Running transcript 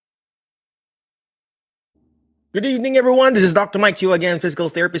Good evening, everyone. This is Dr. Mike Chu again, physical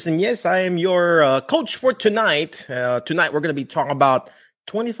therapist. And yes, I am your coach for tonight. Tonight, we're going to be talking about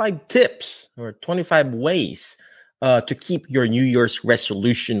 25 tips or 25 ways to keep your New Year's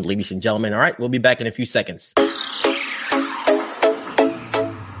resolution, ladies and gentlemen. All right, we'll be back in a few seconds.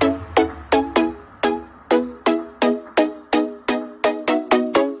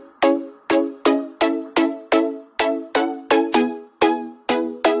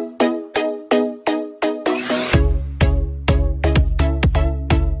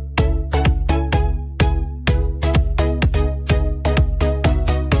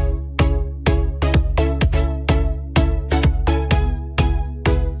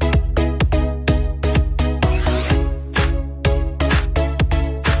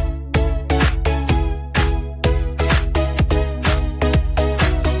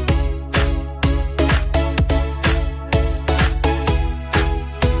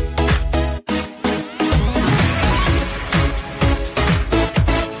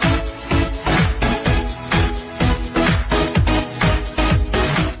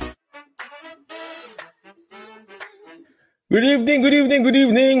 Good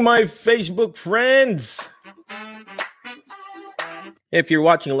evening, my Facebook friends. If you're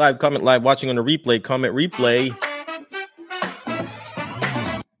watching live, comment live. Watching on the replay, comment replay.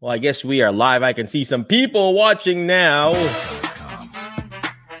 Well, I guess we are live. I can see some people watching now.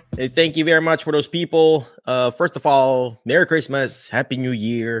 Hey, thank you very much for those people. First of all, Merry Christmas, Happy New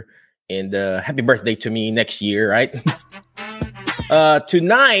Year, and happy birthday to me next year, right?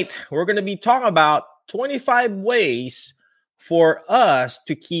 Tonight, we're going to be talking about 25 ways for us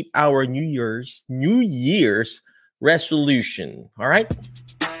to keep our New Year's resolution. All right.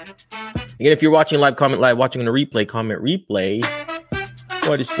 Again, if you're watching live, comment live. Watching on the replay, comment replay.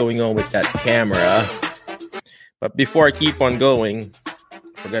 What is going on with that camera? But before I keep on going, I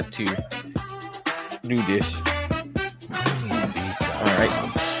forgot to do this. All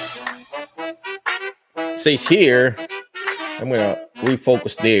right. It says here, I'm going to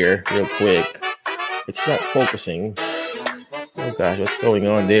refocus there real quick. It's not focusing. Oh gosh, what's going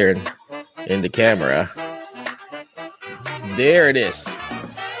on there in the camera? There it is.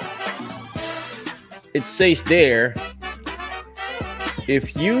 It says there,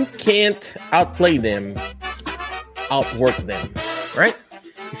 if you can't outplay them, outwork them, right?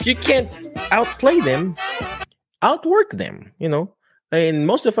 If you can't outplay them, outwork them, you know. And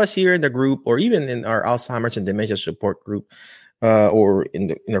most of us here in the group, or even in our Alzheimer's and dementia support group, or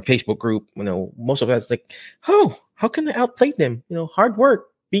in our Facebook group, you know, most of us like, oh, how can I outplay them? You know, hard work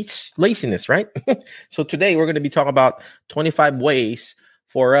beats laziness, right? So today we're going to be talking about 25 ways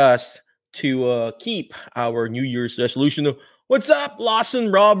for us to keep our New Year's resolution. What's up,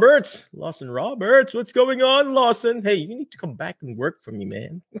 Lawson Roberts? Lawson Roberts, what's going on, Lawson? Hey, you need to come back and work for me,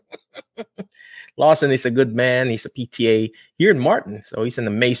 man. Lawson is a good man. He's a PTA here in Martin, so he's an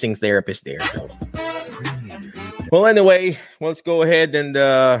amazing therapist there. So. Well, anyway, let's go ahead and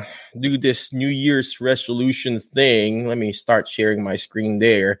do this New Year's resolution thing. Let me start sharing my screen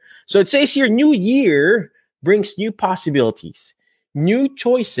there. So it says here, New Year brings new possibilities, new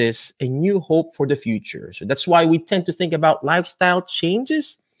choices, and new hope for the future. So that's why we tend to think about lifestyle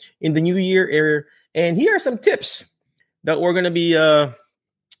changes in the New Year era. And here are some tips that we're going to be,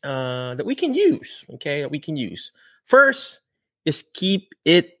 that we can use, okay, that we can use. First is keep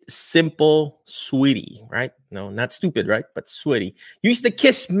it simple, sweetie, right? No, not stupid, right? But sweetie. Use the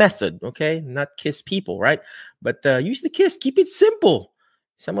KISS method, okay? Not kiss people, right? But use the KISS. Keep it simple.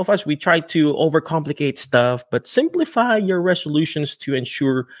 Some of us, we try to overcomplicate stuff, but simplify your resolutions to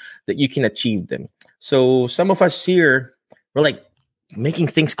ensure that you can achieve them. So some of us here, we're like making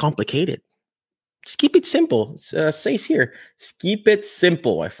things complicated. Just keep it simple. It says here, keep it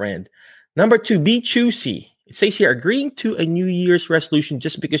simple, my friend. Number 2, be choosy. It says here, agreeing to a New Year's resolution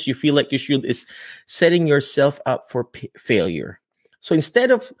just because you feel like you should is setting yourself up for failure. So instead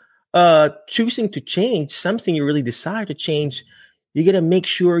of choosing to change something you really desire to change, you got to make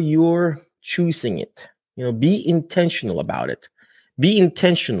sure you're choosing it. You know, be intentional about it. Be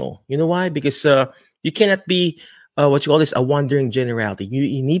intentional. You know why? Because you cannot be what you call this a wandering generality.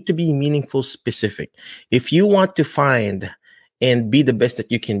 You need to be meaningful, specific. If you want to find and be the best that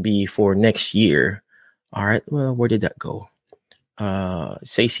you can be for next year, all right, well, where did that go? It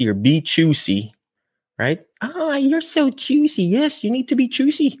says here, be choosy, right? You're so choosy. Yes, you need to be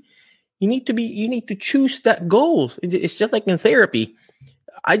choosy. You need to choose that goal. It's just like in therapy.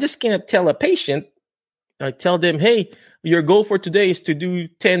 I just cannot tell a patient, I tell them, hey, your goal for today is to do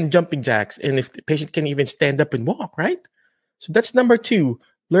 10 jumping jacks. And if the patient can't even stand up and walk, right? So that's number 2.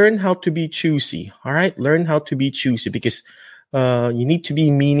 Learn how to be choosy. All right. Learn how to be choosy because You need to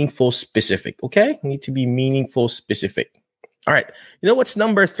be meaningful specific. Okay, you need to be meaningful specific. All right. You know what's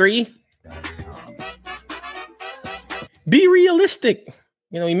number 3? Be realistic.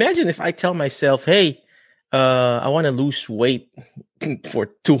 Imagine if I tell myself, hey, I want to lose weight for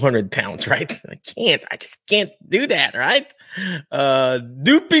 200 pounds, right? I just can't do that, right?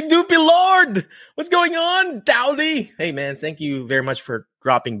 Doopy Lord, what's going on, Dowdy? Hey, man, thank you very much for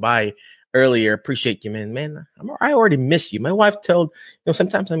dropping by earlier. Appreciate you, man. I already miss you. My wife told,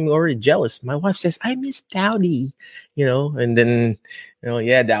 sometimes I'm already jealous. My wife says, I miss Dowdy, and then,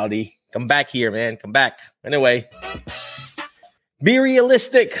 yeah, Dowdy, come back here, man. Come back. Anyway, be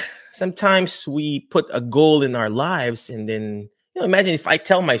realistic. Sometimes we put a goal in our lives, and then, imagine if I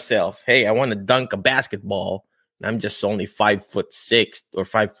tell myself, hey, I want to dunk a basketball, and I'm just only 5'6" or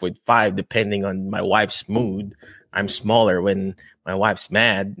 5'5", depending on my wife's mood. I'm smaller when my wife's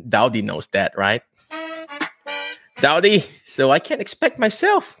mad. Dowdy knows that, right? Dowdy, so I can't expect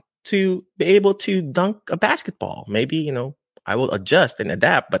myself to be able to dunk a basketball. Maybe, I will adjust and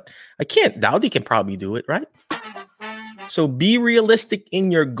adapt, but I can't. Dowdy can probably do it, right? So be realistic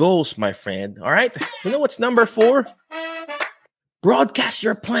in your goals, my friend. All right. You know what's number 4? Broadcast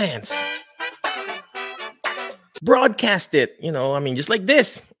your plans. Broadcast it. Just like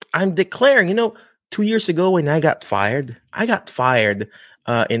this. I'm declaring, 2 years ago when I got fired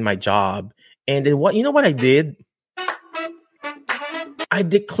in my job. And then what I did? I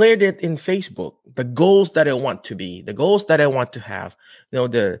declared it in Facebook, the goals that I want to be, the goals that I want to have.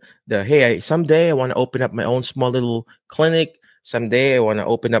 Someday I want to open up my own small little clinic. Someday I want to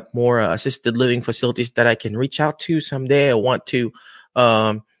open up more assisted living facilities that I can reach out to. Someday I want to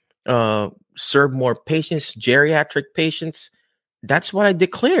serve more patients, geriatric patients. That's what I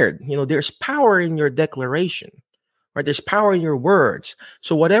declared. There's power in your declaration, right? There's power in your words.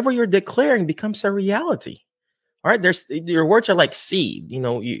 So whatever you're declaring becomes a reality. All right, your words are like seed. You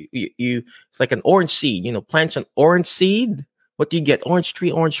it's like an orange seed. Plant an orange seed. What do you get? Orange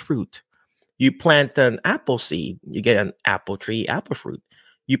tree, orange fruit. You plant an apple seed, you get an apple tree, apple fruit.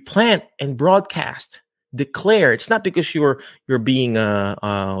 You plant and broadcast, declare. It's not because you're being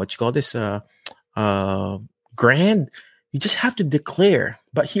grand. You just have to declare.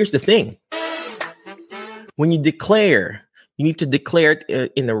 But here's the thing: when you declare, you need to declare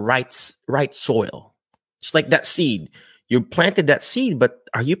it in the right soil. Just like that seed. You planted that seed, but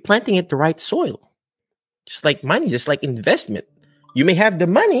are you planting it the right soil? Just like money, just like investment. You may have the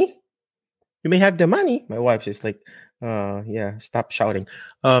money. My wife is like, stop shouting.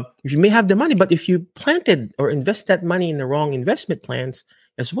 You may have the money, but if you planted or invested that money in the wrong investment plans,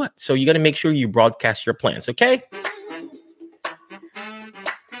 guess what? So you got to make sure you broadcast your plans, okay?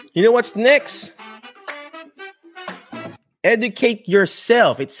 You know what's next? Educate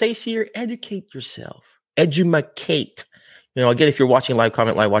yourself. It says here, educate yourself. Edumacate. Again, if you're watching live,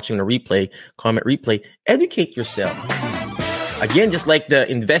 comment live, watching the replay, comment replay, educate yourself. Again, just like the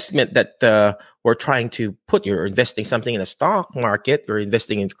investment that we're trying to put, you're investing something in a stock market, you're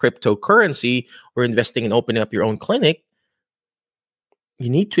investing in cryptocurrency, or investing in opening up your own clinic. You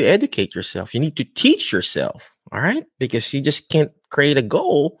need to educate yourself. You need to teach yourself. All right. Because you just can't create a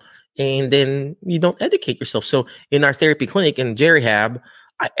goal and then you don't educate yourself. So in our therapy clinic in Gerihab,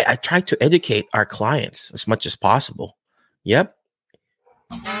 I try to educate our clients as much as possible. Yep.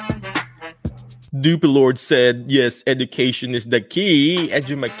 Doopy Lord said, yes, education is the key.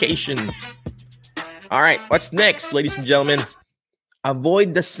 Edumacation. All right. What's next, ladies and gentlemen?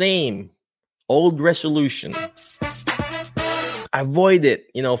 Avoid the same old resolution. Avoid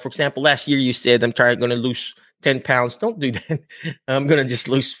it. For example, last year you said, I'm going to lose 10 pounds. Don't do that. I'm going to just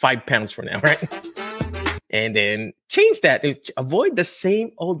lose 5 pounds for now, right? And then change that. Avoid the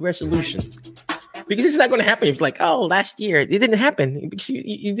same old resolution. Because it's not going to happen. If like, last year, it didn't happen. Because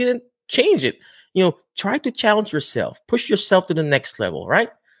you didn't change it. Try to challenge yourself. Push yourself to the next level, right?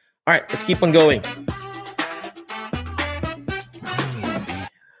 All right, let's keep on going.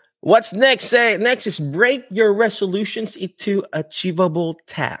 What's next? Next is break your resolutions into achievable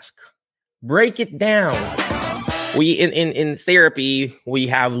tasks. Break it down. We in therapy, we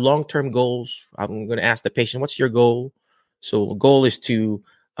have long-term goals. I'm going to ask the patient, what's your goal? So the goal is to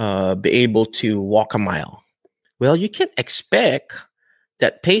be able to walk a mile. Well, you can't expect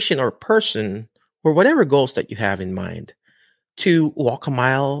that patient or person or whatever goals that you have in mind to walk a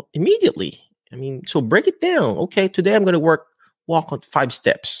mile immediately. So break it down. Okay, today I'm going to walk on 5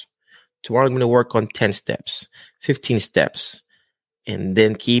 steps. Tomorrow I'm going to work on 10 steps, 15 steps. And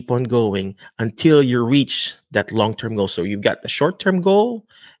then keep on going until you reach that long-term goal. So you've got the short-term goal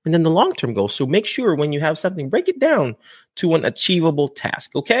and then the long-term goal. So make sure when you have something, break it down to an achievable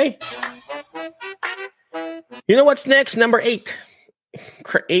task. Okay? You know what's next? Number 8,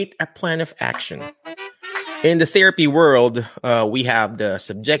 create a plan of action. In the therapy world, we have the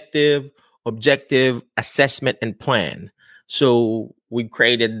subjective, objective, assessment, and plan. So we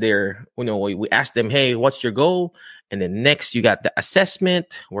created we asked them, hey, what's your goal? And then next you got the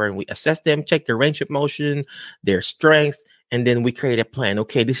assessment where we assess them, check their range of motion, their strength. And then we create a plan.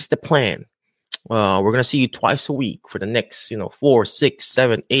 Okay, this is the plan. We're going to see you twice a week for the next, 4, 6,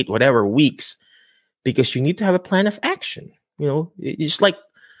 7, 8, whatever weeks, because you need to have a plan of action. It's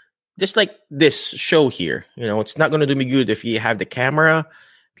just like this show here. It's not going to do me good if you have the camera,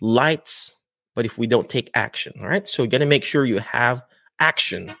 lights, but if we don't take action. All right. So you got to make sure you have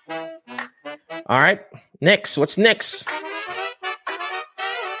action. All right. Next. What's next?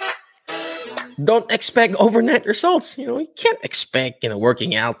 Don't expect overnight results. You can't expect,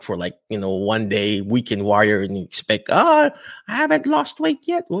 working out for one day, weekend warrior, and you expect, I haven't lost weight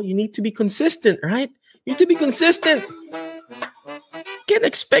yet. Well, you need to be consistent, right? You need to be consistent. Can't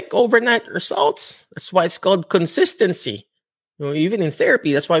expect overnight results. That's why it's called consistency. Even in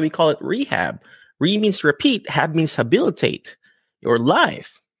therapy, that's why we call it rehab. Re means repeat. Hab means habilitate your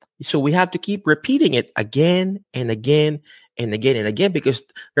life. So we have to keep repeating it again and again and again and again, because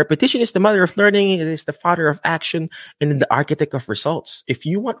repetition is the mother of learning. It is the father of action and the architect of results. If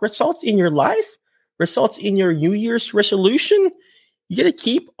you want results in your life, results in your New Year's resolution, you got to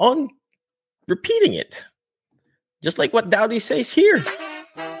keep on repeating it. Just like what Dowdy says here.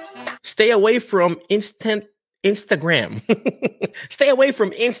 Stay away from Instagram. Stay away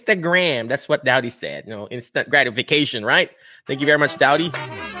from Instagram. That's what Dowdy said. Instant gratification, right? Thank you very much, Dowdy.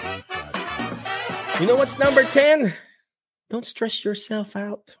 You know what's number 10? Don't stress yourself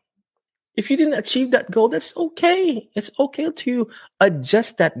out. If you didn't achieve that goal, that's okay. It's okay to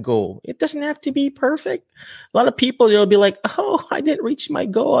adjust that goal. It doesn't have to be perfect. A lot of people, they'll be like, oh, I didn't reach my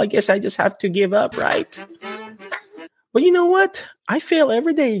goal. I guess I just have to give up, right? But you know what? I fail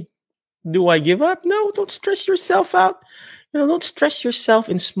every day. Do I give up? No, don't stress yourself out. Don't stress yourself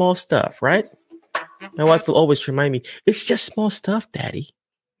in small stuff, right? My wife will always remind me, it's just small stuff, Daddy.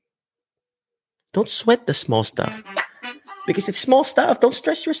 Don't sweat the small stuff. Because it's small stuff. Don't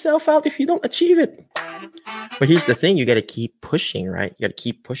stress yourself out if you don't achieve it. But here's the thing. You got to keep pushing, right? You got to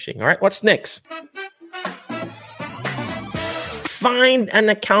keep pushing. All right, what's next? Find an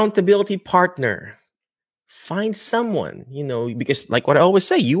accountability partner. Find someone, because like what I always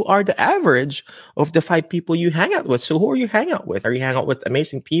say, you are the average of the 5 people you hang out with. So who are you hang out with? Are you hang out with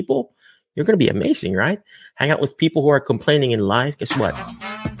amazing people? You're going to be amazing, right? Hang out with people who are complaining in life. Guess what?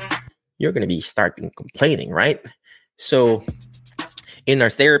 You're going to be starting complaining, right? So in our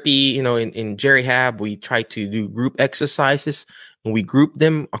therapy, in Jerihab, we try to do group exercises and we group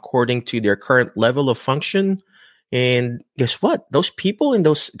them according to their current level of function. And guess what? Those people in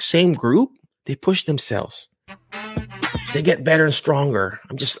those same group, they push themselves. They get better and stronger.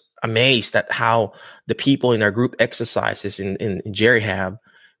 I'm just amazed at how the people in our group exercises in Jerihab,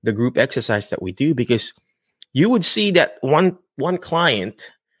 the group exercise that we do, because you would see that one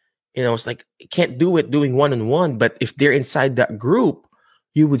client, it's like, can't do it doing one-on-one, but if they're inside that group,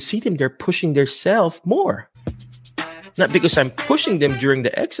 you would see them, they're pushing themselves more. Not because I'm pushing them during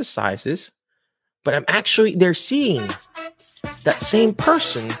the exercises, but they're seeing that same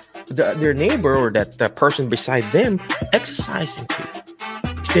person, their neighbor or that person beside them exercising too.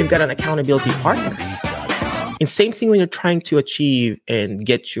 Because they've got an accountability partner. And same thing when you're trying to achieve and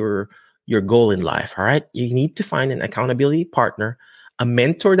get your goal in life, all right? You need to find an accountability partner, a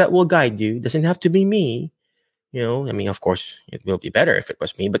mentor that will guide you. Doesn't have to be me. Of course, it will be better if it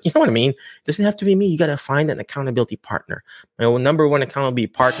was me, but you know what I mean? It doesn't have to be me. You got to find an accountability partner. My number one accountability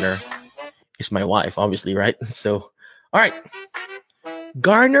partner is my wife, obviously, right? So, all right.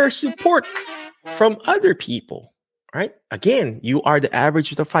 Garner support from other people, right? Again, you are the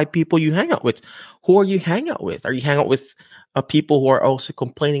average of the 5 people you hang out with. Who are you hang out with? Are you hang out with people who are also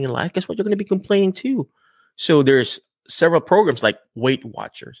complaining in life? Guess what? You're going to be complaining too. So there's several programs like Weight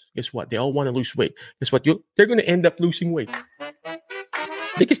Watchers. Guess what? They all want to lose weight. Guess what? They're going to end up losing weight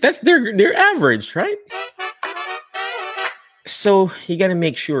because that's their average, right? So you got to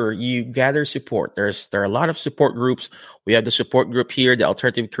make sure you gather support. There are a lot of support groups. We have the support group here, the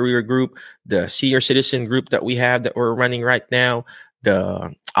alternative career group, the senior citizen group that we have that we're running right now,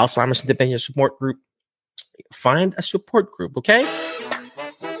 the Alzheimer's independent support group. Find a support group, okay?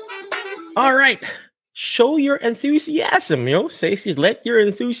 All right. Show your enthusiasm, Stacey, let your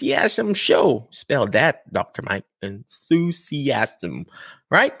enthusiasm show. Spell that, Dr. Mike. Enthusiasm,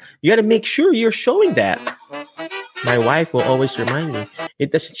 right? You got to make sure you're showing that. My wife will always remind me,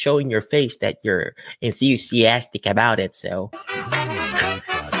 it doesn't show in your face that you're enthusiastic about it. So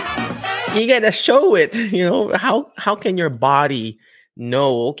You gotta show it. How can your body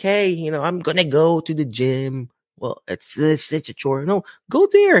know? Okay, I'm gonna go to the gym. Well, it's a chore. No, go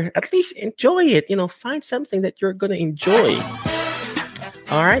there. At least enjoy it. Find something that you're gonna enjoy.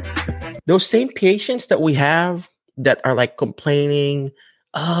 All right. Those same patients that we have that are like complaining,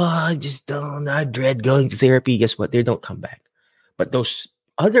 I just don't. I dread going to therapy. Guess what? They don't come back. But those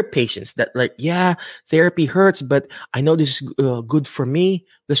other patients that like, yeah, therapy hurts, but I know this is good for me.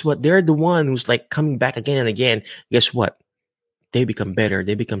 Guess what? They're the one who's like coming back again and again. Guess what? They become better.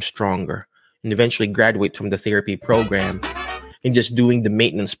 They become stronger and eventually graduate from the therapy program and just doing the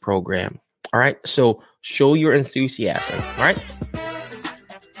maintenance program. All right. So show your enthusiasm. All right.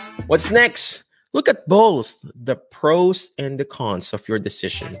 What's next? Look at both the pros and the cons of your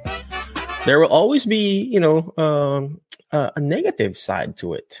decision. There will always be, a negative side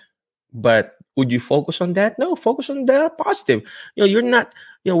to it. But would you focus on that? No, focus on the positive. You're not,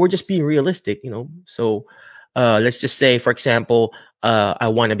 we're just being realistic, So let's just say, for example, I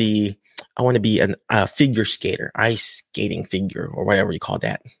want to be a figure skater, ice skating figure or whatever you call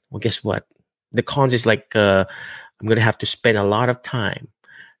that. Well, guess what? The cons is like, I'm going to have to spend a lot of time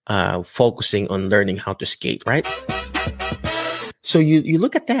focusing on learning how to skate, right? So you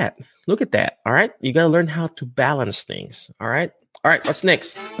look at that. Look at that. All right. You got to learn how to balance things. All right. All right. What's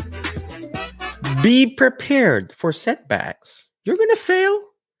next? Be prepared for setbacks. You're going to fail.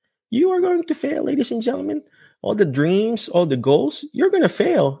 You are going to fail, ladies and gentlemen. All the dreams, all the goals, you're going to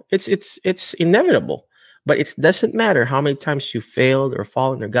fail. It's inevitable. But it doesn't matter how many times you failed or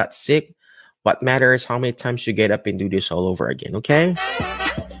fallen or got sick. What matters is how many times you get up and do this all over again. Okay.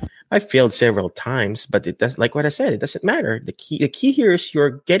 I failed several times, but it does, like what I said, it doesn't matter. The key here is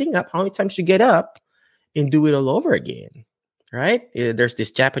you're getting up. How many times you get up and do it all over again, right? There's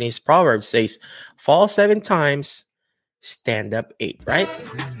this Japanese proverb says, fall 7 times, stand up 8, right?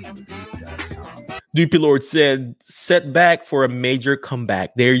 DP Lord said, setback for a major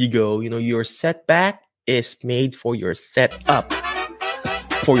comeback. There you go. Your setback is made for your setup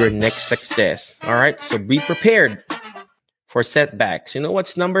for your next success. All right. So be prepared for setbacks.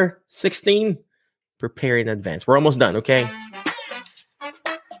 What's number 16? Prepare in advance. We're almost done, okay?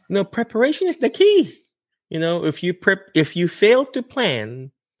 Preparation is the key. If you fail to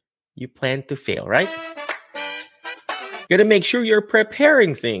plan, you plan to fail, right? You gotta make sure you're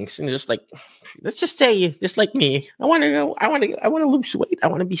preparing things. Just like, let's just say, just like me, I want to lose weight. I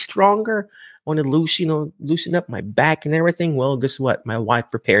want to be stronger. I want to loosen up my back and everything. Well, guess what? My wife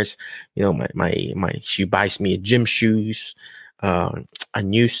prepares, she buys me gym shoes, a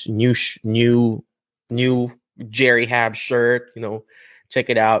new Jerry Hab shirt. Check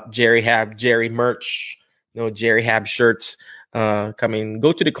it out, Jerry Hab, Jerry merch. Jerry Hab shirts. Go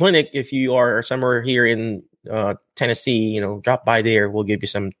to the clinic if you are somewhere here in Tennessee. Drop by there. We'll give you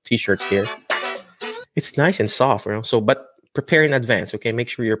some t-shirts here. It's nice and soft, but prepare in advance, okay? Make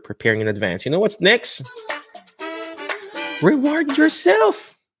sure you're preparing in advance. What's next? Reward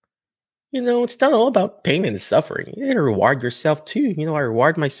yourself. It's not all about pain and suffering. You gotta reward yourself too. I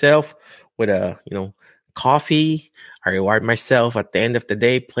reward myself with a, coffee. I reward myself at the end of the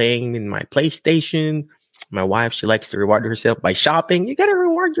day playing in my PlayStation. My wife, she likes to reward herself by shopping. You gotta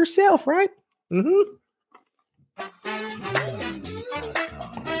reward yourself, right? Mm-hmm.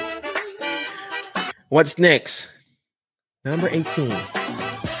 What's next? Number 18.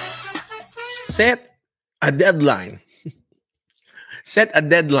 Set a deadline. Set a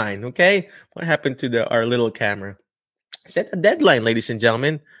deadline, okay? What happened to our little camera? Set a deadline, ladies and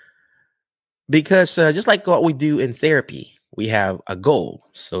gentlemen. Because just like what we do in therapy, we have a goal.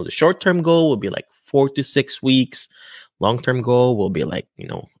 So the short-term goal will be like 4 to 6 weeks. Long-term goal will be like,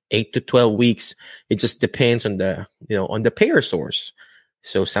 8 to 12 weeks. It just depends on the payer source.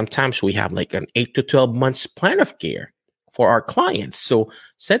 So sometimes we have like an 8 to 12 months plan of care for our clients. So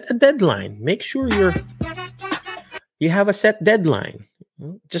set a deadline. Make sure you have a set deadline.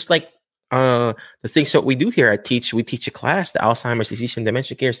 Just like the things that we do here, we teach a class, the Alzheimer's Disease and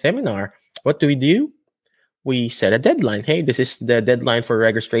Dementia Care Seminar. What do? We set a deadline. Hey, this is the deadline for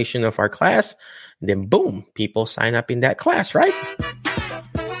registration of our class. And then boom, people sign up in that class, right?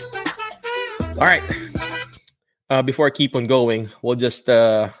 All right. Before I keep on going, we'll just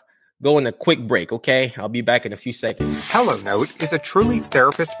go on a quick break, okay? I'll be back in a few seconds. HelloNote is a truly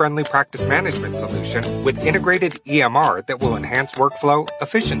therapist-friendly practice management solution with integrated EMR that will enhance workflow,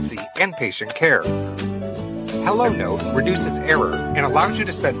 efficiency, and patient care. HelloNote reduces error and allows you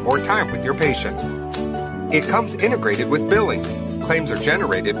to spend more time with your patients. It comes integrated with billing. Claims are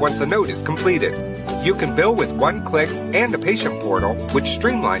generated once a note is completed. You can bill with one click and a patient portal, which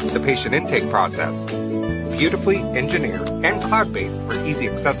streamlines the patient intake process. Beautifully engineered and cloud-based for easy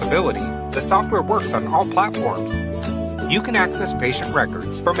accessibility, The software works on all platforms. You can access patient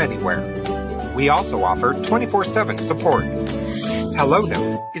records from anywhere. We also offer 24/7 support.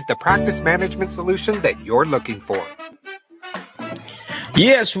 HelloNote is the practice management solution that you're looking for.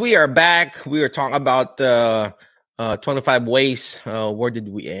 Yes, we are back. We were talking about 25 ways. Where did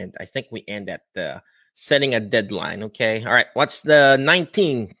we end? I think we end at setting a deadline. Okay. All right. What's the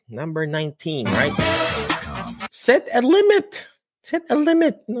 19? Number 19, right? Set a limit. Set a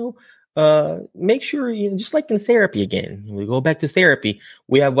limit. Make sure just like in therapy again. We go back to therapy.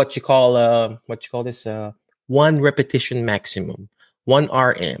 We have what you call this 1 repetition maximum, 1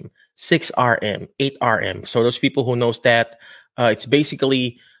 RM, 6 RM, 8 RM. So those people who knows that, it's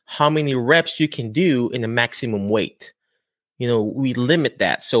basically how many reps you can do in the maximum weight. We limit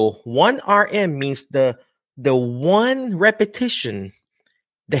that. So 1 RM means the 1 repetition,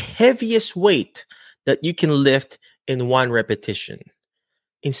 the heaviest weight that you can lift in 1 repetition.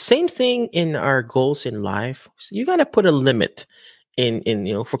 And same thing in our goals in life. So you got to put a limit in,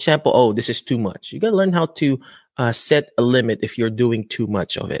 for example, this is too much. You got to learn how to set a limit if you're doing too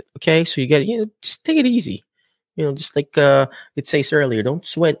much of it. Okay. So you got to, just take it easy. Just like it says earlier, don't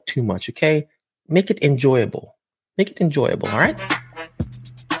sweat too much. Okay. Make it enjoyable. Make it enjoyable. All right.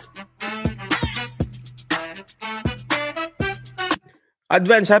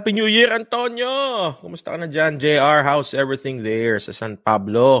 Advance Happy New Year, Antonio! Kumusta ka na dyan, JR? How's everything there sa San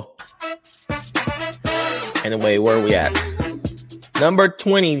Pablo? Anyway, where are we at? Number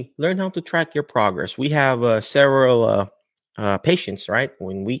 20, learn how to track your progress. We have several patients, right?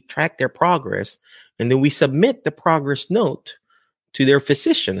 When we track their progress, and then we submit the progress note to their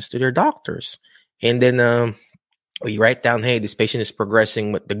physicians, to their doctors. And then we write down, hey, this patient is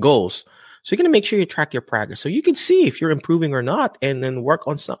progressing with the goals. So you're going to make sure you track your progress so you can see if you're improving or not, and then work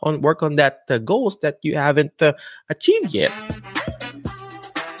on that goals that you haven't achieved yet.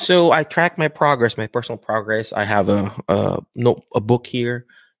 So I track my progress, my personal progress. I have a book here,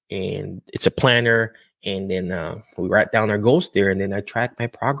 and it's a planner, and then we write down our goals there, and then I track my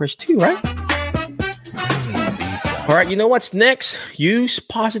progress too, right? All right, you know what's next? Use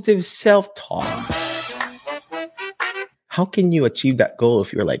positive self-talk. How can you achieve that goal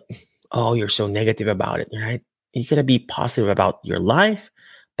if you're like, oh, you're so negative about it, right? You gotta be positive about your life,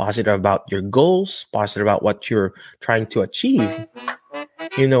 positive about your goals, positive about what you're trying to achieve.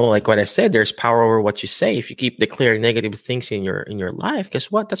 Like what I said, there's power over what you say. If you keep declaring negative things in your life, guess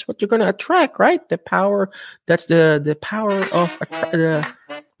what? That's what you're gonna attract, right? The power. That's the power of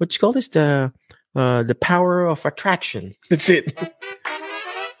what you call this? The power of attraction. That's it.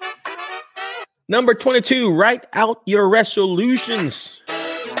 Number 22, write out your resolutions.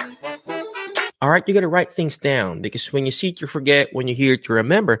 All right, you got to write things down, because when you see it, you forget. When you hear it, you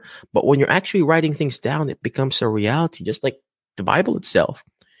remember. But when you're actually writing things down, it becomes a reality, just like the Bible itself.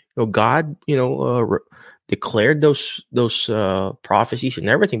 God, declared those prophecies and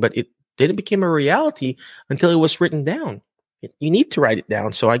everything, but it didn't become a reality until it was written down. You need to write it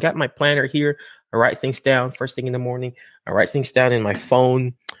down. So I got my planner here. I write things down first thing in the morning. I write things down in my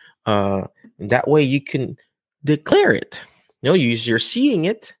phone. And that way you can declare it. You're seeing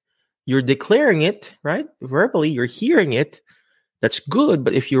it. You're declaring it, right? Verbally, you're hearing it. That's good.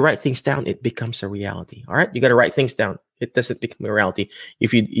 But if you write things down, it becomes a reality. All right. You got to write things down. It doesn't become a reality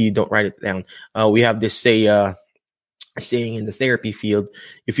if you don't write it down. We have this saying in the therapy field,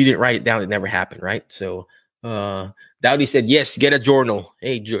 if you didn't write it down, it never happened. Right. So, Dowdy said, yes, get a journal.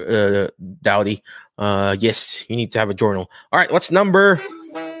 Hey, Dowdy. Yes, you need to have a journal. All right. What's number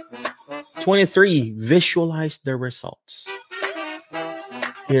 23? Visualize the results.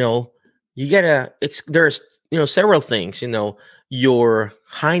 There's several things, your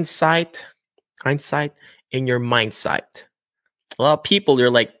hindsight and your mindsight. A lot of people, they're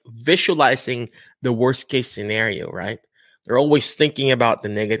like visualizing the worst case scenario, right? They're always thinking about the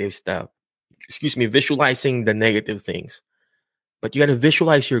negative stuff. Visualizing the negative things. But you got to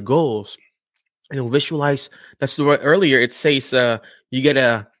visualize your goals. Visualize, that's the word earlier. It says you got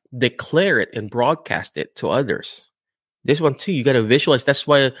to declare it and broadcast it to others. This one too, you got to visualize. That's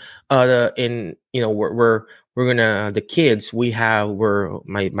why we're gonna, the kids,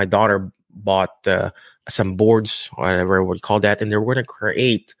 my daughter bought some boards, whatever we call that, and they're going to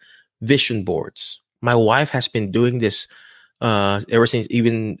create vision boards. My wife has been doing this ever since,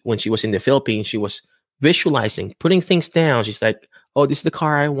 even when she was in the Philippines. She was visualizing, putting things down. She's like, oh, this is the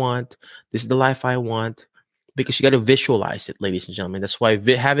car I want. This is the life I want. Because you got to visualize it, ladies and gentlemen. That's why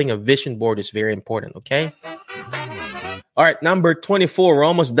having a vision board is very important, okay? All right, number 24. We're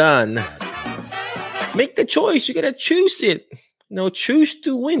almost done. Make the choice. You got to choose it. Choose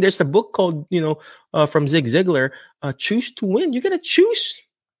to win. There's a book called, from Zig Ziglar, Choose to Win. You got to choose.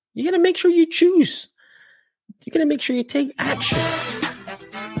 You got to make sure you choose. You got to make sure you take action.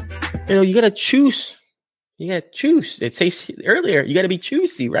 You got to choose. You got to choose. It says earlier, you got to be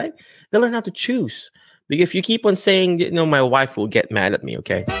choosy, right? You got to learn how to choose. Because if you keep on saying, my wife will get mad at me,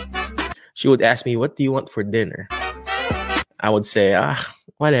 okay? She would ask me, what do you want for dinner? I would say,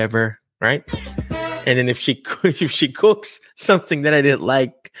 whatever, right? And then if she cooks something that I didn't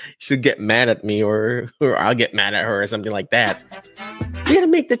like, she'll get mad at me or I'll get mad at her or something like that. You got to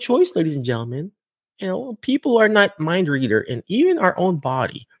make the choice, ladies and gentlemen. People are not mind reader, and even our own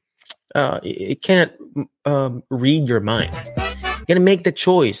body, it cannot read your mind. You got to make the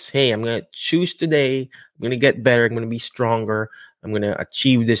choice. Hey, I'm going to choose today. I'm going to get better. I'm going to be stronger. I'm going to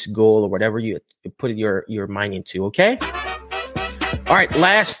achieve this goal or whatever you put your mind into. Okay. All right.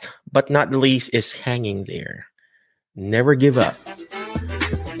 Last but not the least is hanging there. Never give up.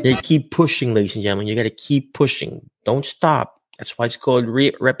 You keep pushing, ladies and gentlemen. You got to keep pushing. Don't stop. That's why it's called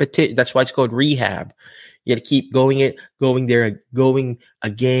repetition. That's why it's called rehab. You got to keep going there, going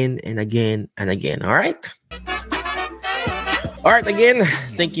again and again and again. All right. All right. Again,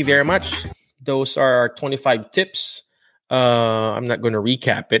 thank you very much. Those are our 25 tips. I'm not going to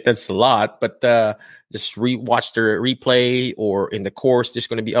recap it. That's a lot, but just watch the replay or in the course. Just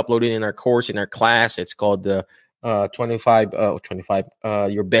going to be uploaded in our course, in our class. It's called the 25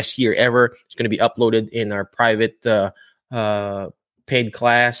 your best year ever. It's going to be uploaded in our private paid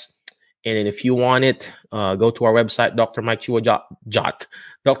class. And then if you want it, go to our website,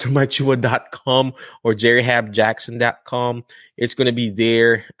 drmikechua.com or jerryhabjackson.com. It's going to be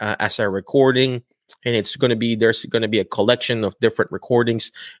there as a recording. And there's going to be a collection of different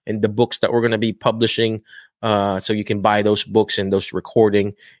recordings and the books that we're going to be publishing. So you can buy those books and those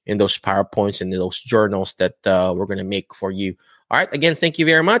recording and those PowerPoints and those journals that we're going to make for you. All right. Again, thank you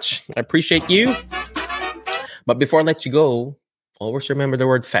very much. I appreciate you. But before I let you go, always remember the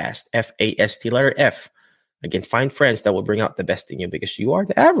word FAST, F-A-S-T, letter F. Again, find friends that will bring out the best in you because you are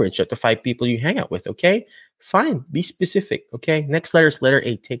the average of the 5 people you hang out with, okay? Fine. Be specific, okay? Next letter is letter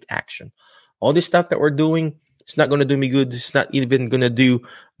A, take action. All this stuff that we're doing, it's not going to do me good. It's not even going to do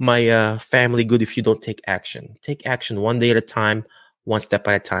my family good if you don't take action. Take action one day at a time, one step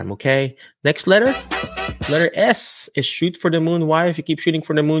at a time, okay? Next letter. Letter S is shoot for the moon. Why? If you keep shooting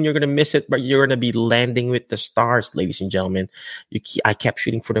for the moon, you're going to miss it, but you're going to be landing with the stars, ladies and gentlemen. I kept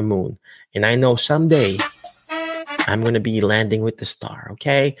shooting for the moon. And I know someday I'm going to be landing with the star,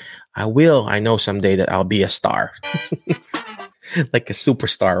 okay? I will. I know someday that I'll be a star. Like a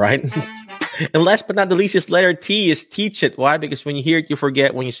superstar, right? And last but not the least is letter T is teach it. Why? Because when you hear it, you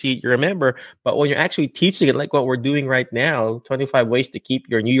forget. When you see it, you remember. But when you're actually teaching it, like what we're doing right now, 25 ways to keep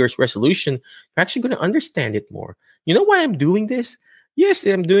your New Year's resolution, you're actually going to understand it more. You know why I'm doing this? Yes,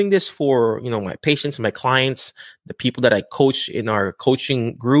 I'm doing this for, my patients, my clients, the people that I coach in our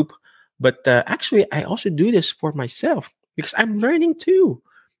coaching group. But actually, I also do this for myself because I'm learning too.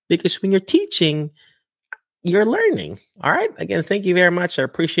 Because when you're teaching, you're learning. All right. Again, thank you very much. I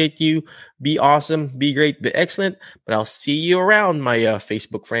appreciate you. Be awesome. Be great. Be excellent. But I'll see you around, my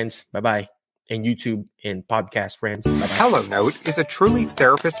Facebook friends. Bye-bye. And YouTube and podcast friends. Bye-bye. HelloNote is a truly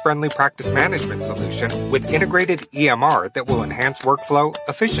therapist-friendly practice management solution with integrated EMR that will enhance workflow,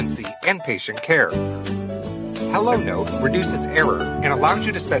 efficiency, and patient care. HelloNote reduces error and allows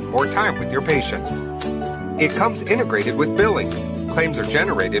you to spend more time with your patients. It comes integrated with billing. Claims are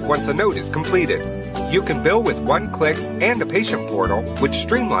generated once a note is completed. You can bill with one click and a patient portal, which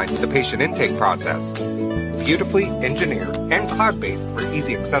streamlines the patient intake process. Beautifully engineered and cloud-based for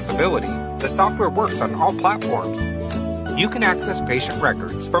easy accessibility, the software works on all platforms. You can access patient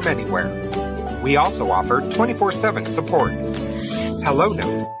records from anywhere. We also offer 24/7 support.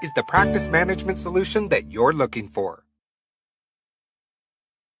 HelloNote is the practice management solution that you're looking for.